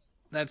that's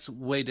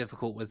way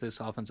difficult with this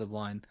offensive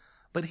line,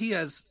 but he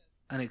has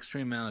an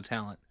extreme amount of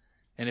talent.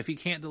 And if he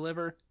can't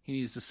deliver, he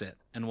needs to sit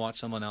and watch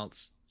someone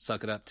else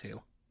suck it up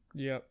too.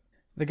 Yep.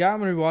 The guy I'm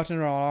going to be watching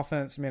on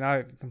offense, I mean,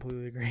 I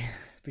completely agree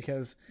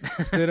because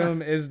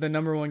Stidham is the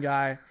number 1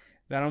 guy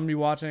that I'm going to be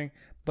watching.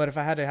 But if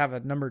I had to have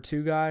a number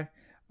 2 guy,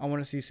 I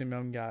want to see some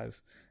young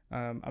guys.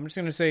 I'm just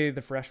going to say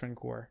the freshman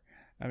core.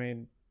 I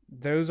mean,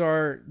 those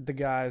are the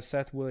guys,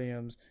 Seth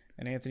Williams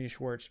and Anthony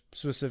Schwartz,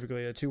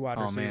 specifically, the 2 wide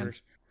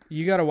receivers. Man.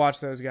 You got to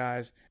watch those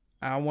guys.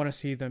 I want to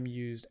see them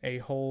used a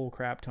whole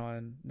crap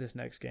ton this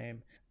next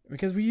game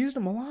because we used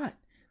them a lot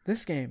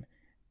this game.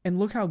 And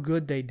look how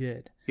good they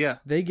did. Yeah.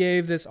 They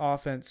gave this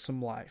offense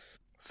some life.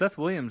 Seth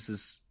Williams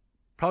is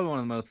probably one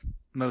of the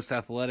most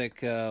athletic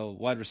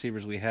wide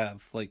receivers we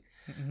have. Like,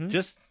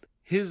 just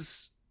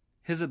his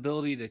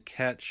ability to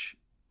catch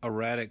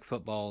erratic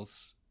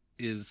footballs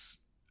is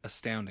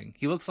astounding.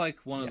 He looks like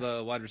one of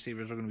the wide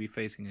receivers we're going to be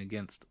facing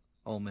against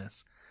Ole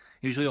Miss.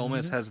 Usually Ole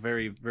Miss has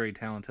very, very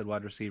talented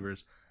wide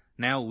receivers.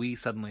 Now we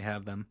suddenly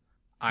have them.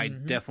 I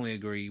definitely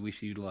agree we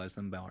should utilize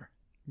them better.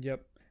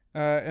 Yep.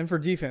 And for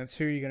defense,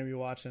 who are you going to be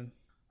watching?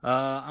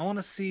 I want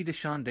to see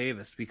Deshaun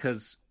Davis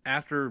because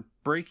after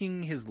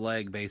breaking his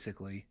leg,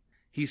 basically,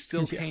 he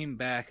still came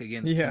back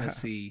against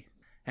Tennessee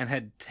and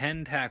had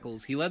 10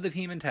 tackles. He led the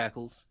team in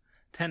tackles,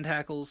 10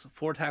 tackles,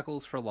 4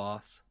 tackles for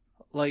loss.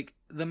 Like,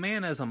 the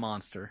man is a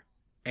monster,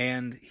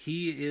 and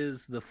he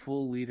is the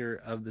full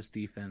leader of this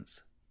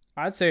defense.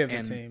 I'd say of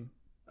the team.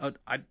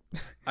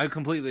 I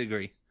completely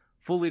agree.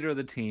 Full leader of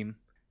the team,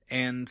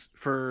 and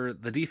for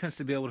the defense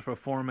to be able to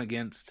perform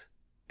against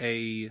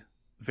a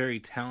very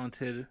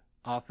talented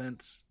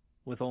offense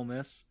with Ole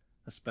Miss,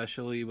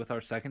 especially with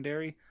our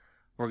secondary,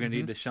 we're going to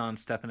need Deshaun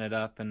stepping it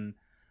up and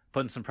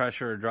putting some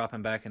pressure or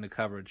dropping back into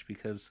coverage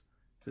because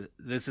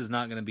this is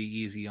not going to be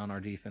easy on our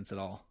defense at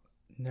all.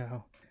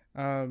 No.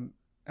 I'm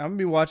going to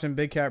be watching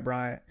Big Cat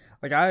Bryant.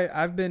 Like,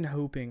 I've been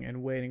hoping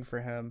and waiting for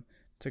him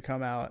to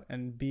come out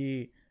and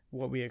be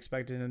what we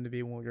expected him to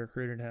be when we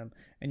recruited him.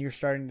 And you're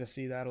starting to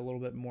see that a little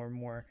bit more and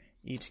more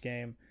each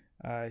game.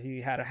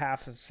 He had a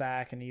half a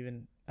sack and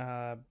even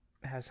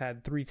has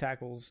had 3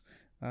 tackles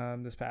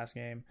this past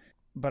game,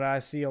 but I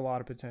see a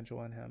lot of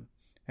potential in him.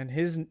 And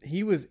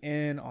he was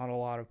in on a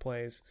lot of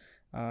plays,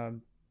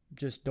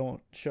 just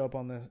don't show up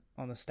on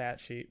the stat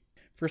sheet.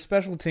 For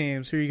special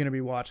teams, who are you going to be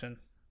watching?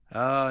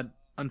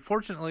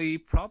 Unfortunately,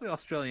 probably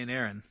Australian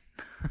Aaron.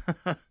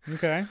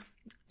 Okay.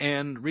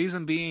 And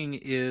reason being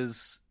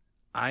is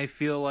I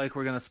feel like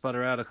we're going to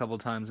sputter out a couple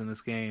times in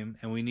this game,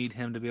 and we need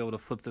him to be able to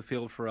flip the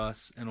field for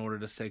us in order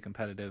to stay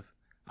competitive.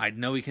 I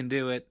know he can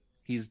do it.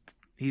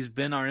 He's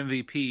been our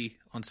MVP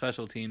on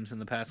special teams in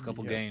the past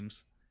couple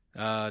games.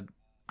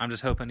 I'm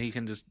just hoping he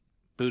can just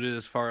boot it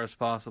as far as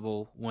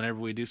possible whenever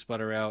we do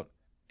sputter out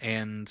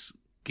and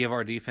give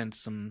our defense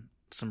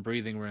some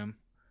breathing room.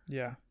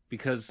 Yeah.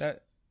 Because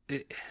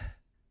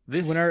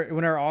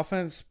when our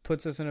offense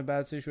puts us in a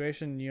bad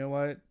situation, you know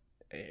what?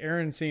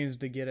 Aaron seems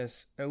to get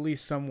us at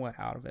least somewhat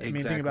out of it. Exactly. I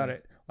mean, think about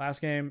it.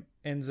 Last game,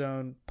 end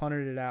zone,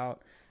 punted it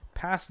out,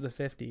 past the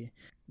 50.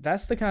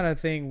 That's the kind of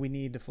thing we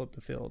need to flip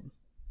the field.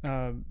 The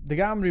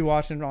guy I'm going to be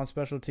watching on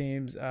special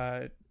teams,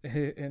 and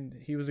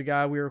he was a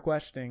guy we were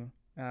questioning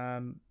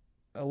a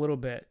little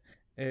bit,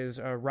 is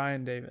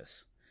Ryan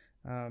Davis.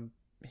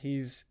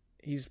 He's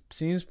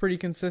seems pretty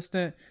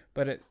consistent,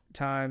 but at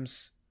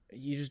times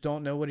you just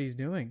don't know what he's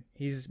doing.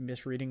 He's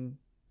misreading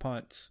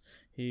punts.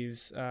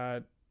 He's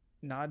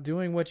not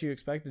doing what you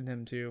expected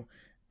him to,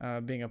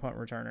 being a punt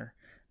returner.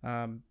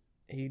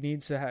 He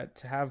needs to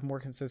have more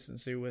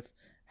consistency with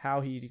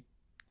how he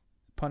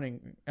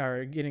punting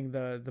or getting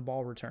the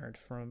ball returned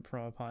from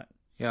a punt.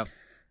 Yep.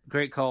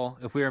 Great call.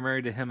 If we are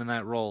married to him in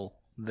that role,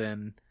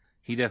 then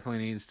he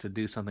definitely needs to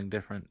do something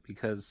different,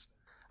 because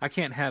I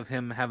can't have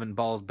him having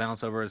balls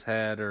bounce over his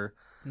head or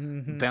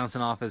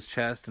bouncing off his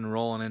chest and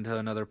rolling into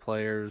another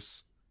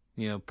player's,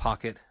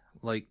 pocket.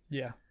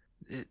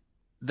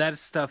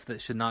 That's stuff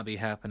that should not be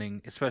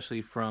happening,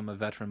 especially from a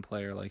veteran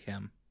player like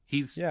him.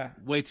 He's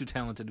way too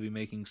talented to be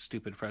making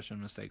stupid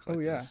freshman mistakes like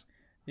this.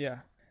 Yeah.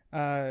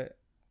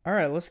 All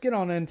right, let's get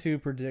on into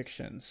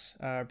predictions.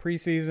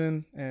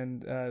 Preseason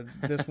and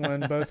this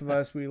one, both of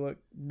us, we look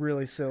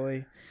really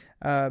silly.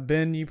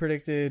 Ben, you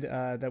predicted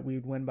that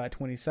we'd win by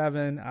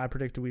 27. I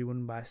predicted we'd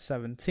win by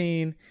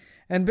 17.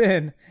 And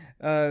Ben,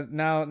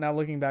 now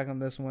looking back on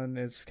this one,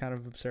 it's kind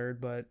of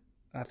absurd, but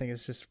I think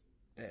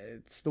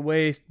it's the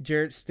way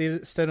Jarrett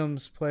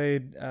Stidham's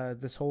played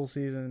this whole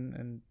season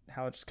and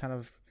how it's kind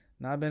of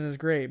not been as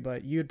great.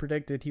 But you had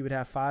predicted he would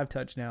have 5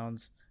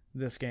 touchdowns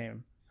this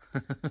game.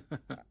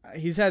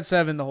 He's had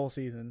 7 the whole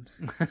season.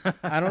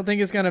 I don't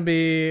think it's going to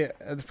be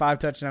a 5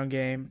 touchdown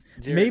game.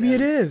 Maybe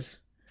it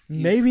is.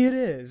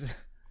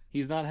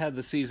 He's not had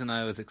the season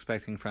I was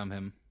expecting from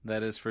him.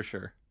 That is for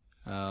sure.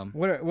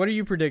 What are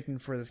you predicting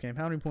for this game?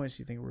 How many points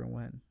do you think we're going to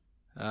win?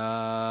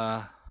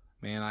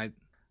 Man, I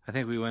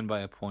think we win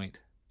by a point.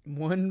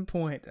 1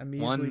 point, a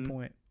measly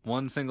point.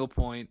 1 single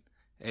point,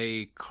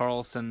 a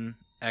Carlson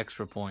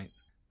extra point.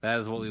 That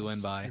is what we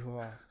win by.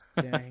 Oh,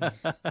 dang.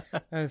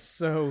 That is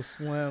so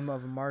slim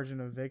of a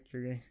margin of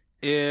victory.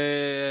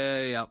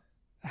 Yeah.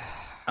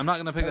 I'm not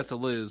going to pick us to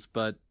lose,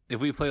 but if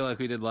we play like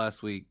we did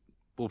last week,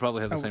 we'll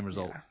probably have the same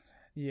result.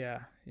 Yeah.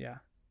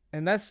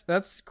 And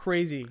that's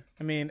crazy.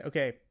 I mean,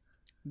 okay,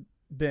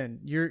 Ben,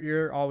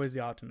 you're always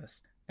the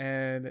optimist.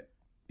 And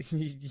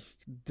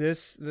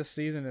this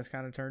season has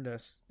kind of turned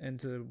us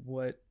into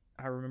what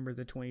I remember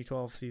the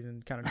 2012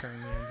 season kind of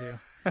turning me into.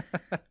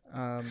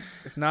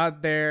 It's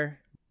not there,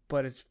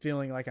 but it's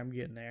feeling like I'm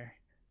getting there.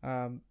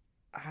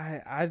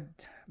 I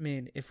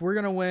mean, if we're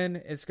gonna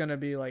win, it's gonna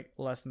be like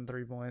less than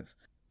 3 points.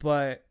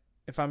 But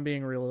if I'm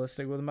being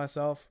realistic with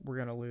myself, we're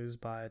gonna lose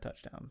by a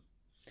touchdown,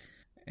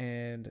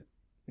 and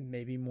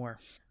maybe more,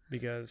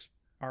 because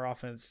our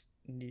offense.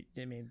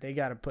 I mean, they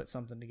got to put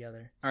something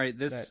together. All right,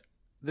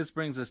 this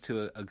brings us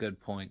to a good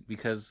point,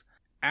 because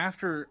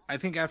after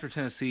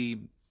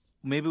Tennessee,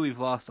 maybe we've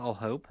lost all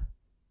hope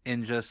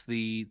in just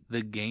the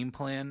game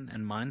plan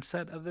and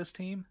mindset of this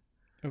team.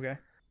 Okay.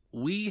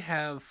 We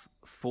have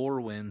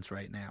 4 wins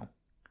right now.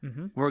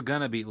 Mm-hmm. We're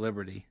going to beat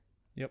Liberty.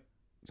 Yep.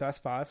 So that's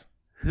 5.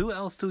 Who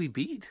else do we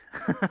beat?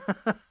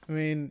 I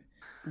mean,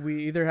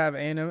 we either have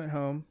A&M at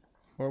home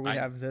or we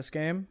have this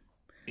game.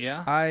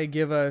 Yeah. I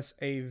give us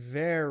a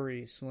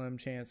very slim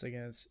chance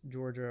against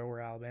Georgia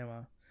or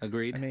Alabama.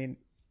 Agreed. I mean,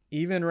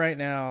 even right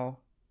now,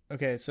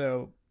 okay,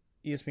 so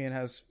ESPN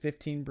has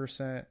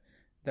 15%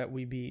 that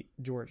we beat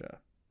Georgia.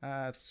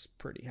 That's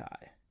pretty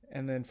high.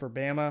 And then for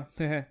Bama,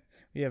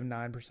 we have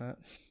 9%.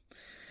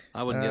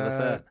 I wouldn't give us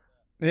that.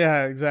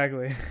 Yeah,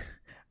 exactly.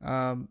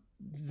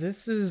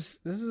 This is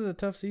a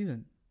tough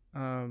season.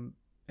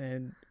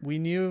 And we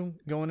knew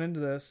going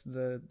into this,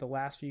 the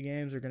last few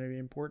games are going to be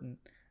important.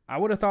 I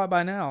would have thought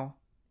by now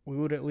we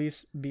would at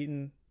least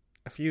beaten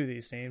a few of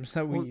these teams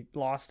that we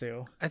lost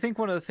to. I think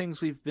one of the things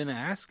we've been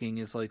asking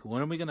is, like,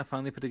 when are we going to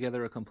finally put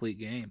together a complete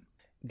game?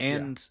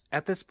 And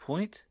at this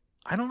point,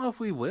 I don't know if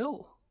we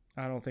will.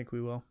 I don't think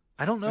we will.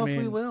 I don't know if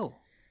we will.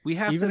 We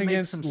have even to make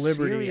against some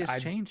Liberty,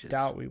 serious changes. I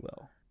doubt we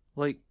will.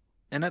 Like,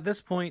 and at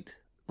this point,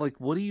 like,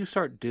 what do you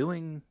start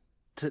doing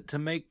to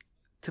make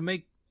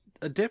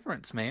a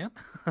difference, man?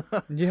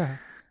 Yeah.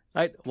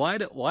 Why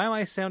am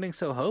I sounding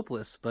so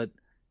hopeless? But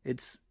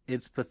it's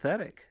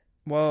pathetic.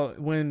 Well,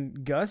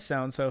 when Gus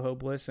sounds so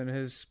hopeless in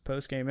his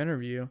post-game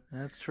interview,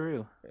 that's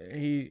true.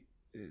 He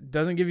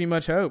doesn't give you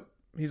much hope.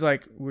 He's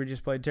like, "We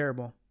just played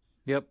terrible."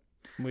 Yep,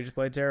 we just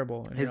played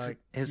terrible. And his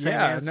same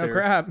answer no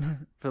crap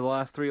for the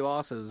last 3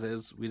 losses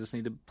is we just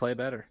need to play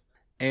better,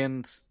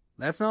 and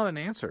that's not an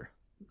answer.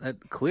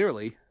 That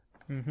clearly,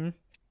 and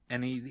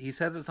he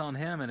says it's on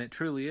him, and it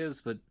truly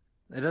is, but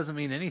it doesn't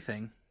mean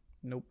anything.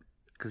 Nope,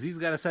 because he's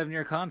got a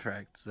 7-year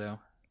contract, so.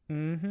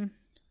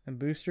 And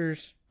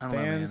boosters,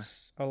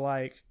 fans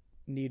alike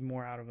need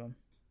more out of him.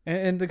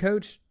 And the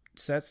coach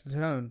sets the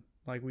tone.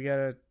 Like, we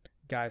got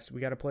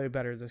to play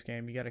better this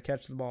game. You got to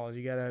catch the balls.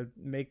 You got to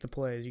make the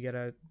plays. You got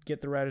to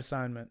get the right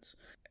assignments.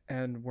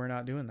 And we're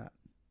not doing that.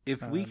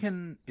 If we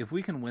can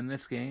win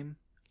this game,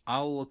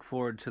 I'll look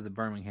forward to the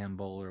Birmingham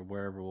Bowl or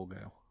wherever we'll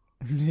go.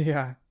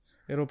 Yeah,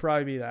 it'll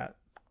probably be that.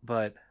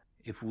 But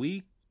if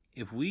we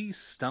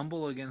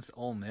stumble against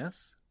Ole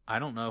Miss, I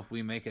don't know if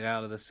we make it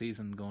out of the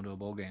season going to a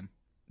bowl game.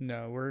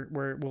 No,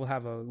 we'll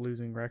have a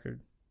losing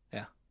record.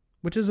 Yeah,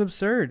 which is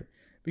absurd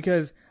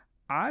because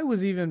I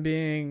was even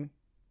being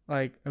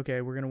like,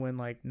 okay, we're gonna win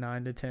like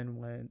 9 to 10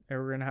 wins,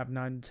 or we're gonna have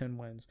 9 to 10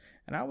 wins,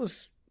 and I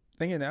was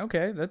thinking,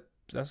 okay,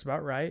 that's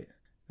about right.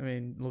 I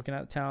mean, looking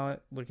at the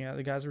talent, looking at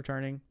the guys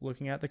returning,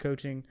 looking at the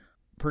coaching,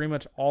 pretty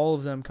much all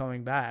of them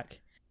coming back,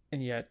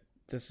 and yet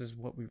this is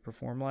what we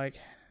perform like.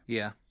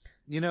 Yeah.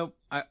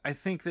 I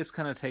think this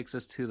kind of takes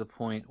us to the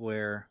point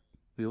where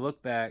we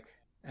look back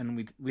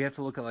and we have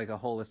to look at like a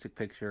holistic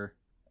picture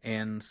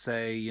and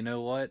say, you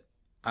know what?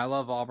 I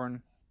love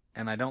Auburn,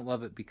 and I don't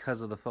love it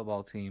because of the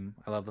football team.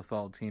 I love the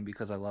football team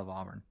because I love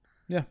Auburn.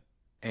 Yeah.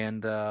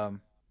 And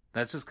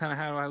that's just kind of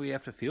how we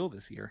have to feel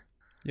this year.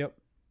 Yep.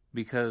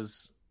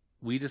 Because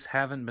we just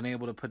haven't been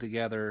able to put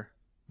together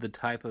the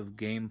type of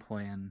game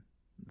plan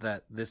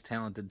that this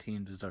talented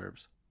team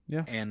deserves.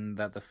 Yeah. And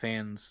that the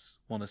fans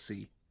want to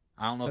see.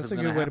 I don't know if that's it's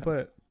a going to good happen. way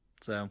to put it.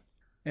 So,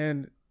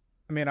 and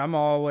I mean, I'm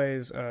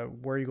always a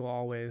War Eagle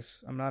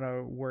always. I'm not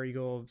a War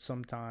Eagle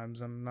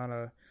sometimes. I'm not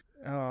a,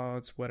 oh,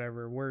 it's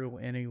whatever, War Eagle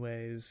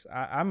anyways.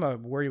 I'm a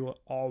War Eagle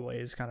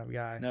always kind of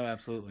guy. No,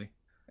 absolutely.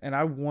 And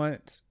I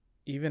want,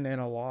 even in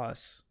a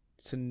loss,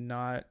 to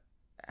not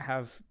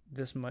have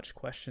this much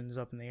questions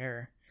up in the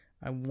air.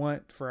 I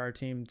want for our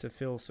team to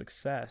feel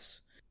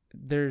success.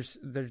 There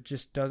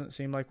just doesn't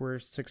seem like we're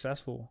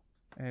successful.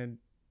 And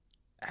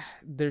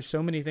there's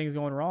so many things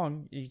going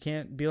wrong. You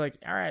can't be like,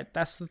 all right,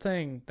 that's the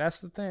thing.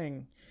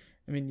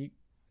 I mean,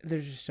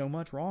 there's just so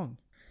much wrong.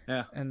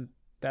 Yeah. And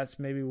that's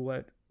maybe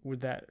what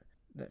with that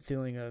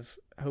feeling of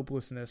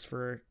hopelessness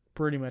for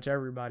pretty much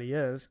everybody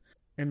is.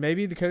 And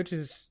maybe the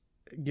coaches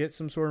get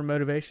some sort of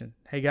motivation.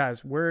 Hey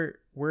guys, we're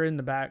in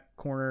the back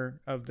corner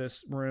of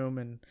this room,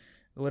 and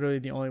literally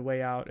the only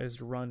way out is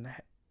to run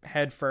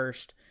head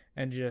first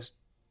and just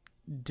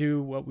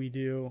do what we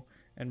do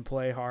and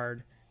play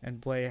hard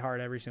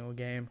every single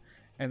game,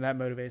 and that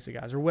motivates the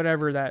guys, or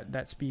whatever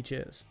that speech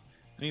is.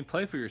 I mean,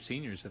 play for your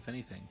seniors, if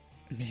anything.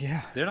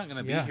 Yeah. They're not going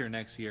to be here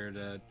next year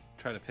to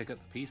try to pick up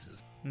the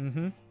pieces.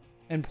 Mm-hmm.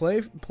 And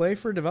play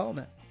for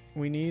development.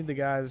 We need the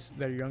guys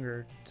that are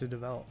younger to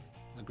develop.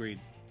 Agreed.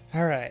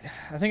 All right.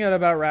 I think that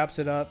about wraps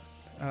it up.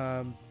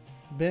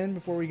 Ben,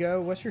 before we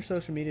go, what's your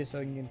social media so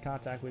I can get in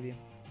contact with you?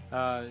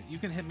 You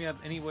can hit me up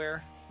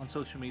anywhere on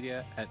social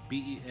media at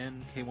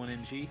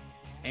BENK1NG,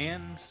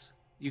 and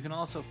you can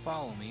also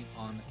follow me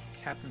on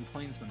Captain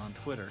Plainsman on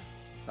Twitter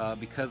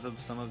because of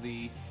some of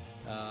the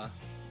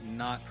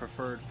not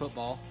preferred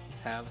football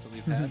halves that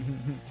we've had.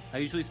 I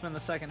usually spend the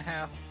second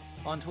half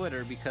on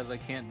Twitter because I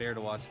can't bear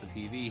to watch the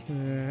TV.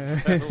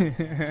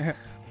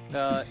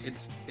 So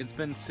it's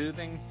been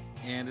soothing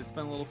and it's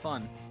been a little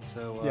fun.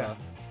 So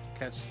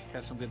catch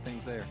some good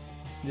things there.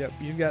 Yep,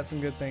 you've got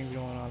some good things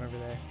going on over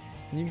there.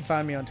 And you can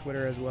find me on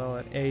Twitter as well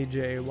at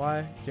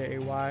AJAY_.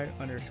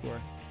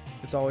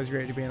 It's always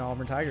great to be an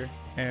Auburn Tiger.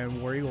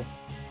 And War Eagle.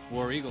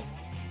 War Eagle.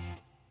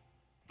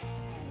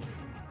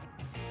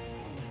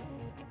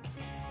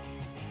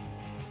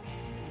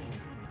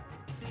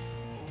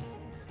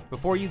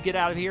 Before you get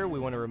out of here, we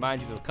want to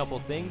remind you of a couple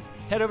of things.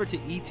 Head over to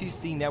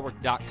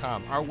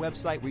e2cnetwork.com, our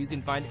website where you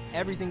can find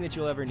everything that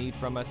you'll ever need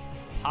from us,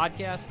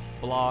 podcasts,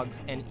 blogs,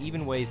 and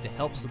even ways to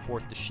help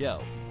support the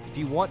show. If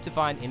you want to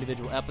find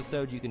individual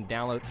episodes, you can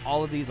download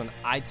all of these on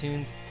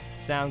iTunes,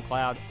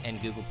 SoundCloud,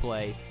 and Google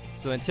Play.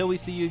 So until we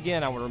see you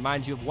again, I want to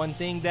remind you of one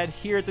thing, that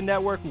here at the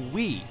network,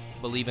 we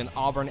believe in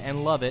Auburn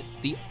and love it.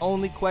 The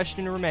only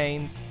question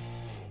remains,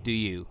 do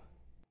you?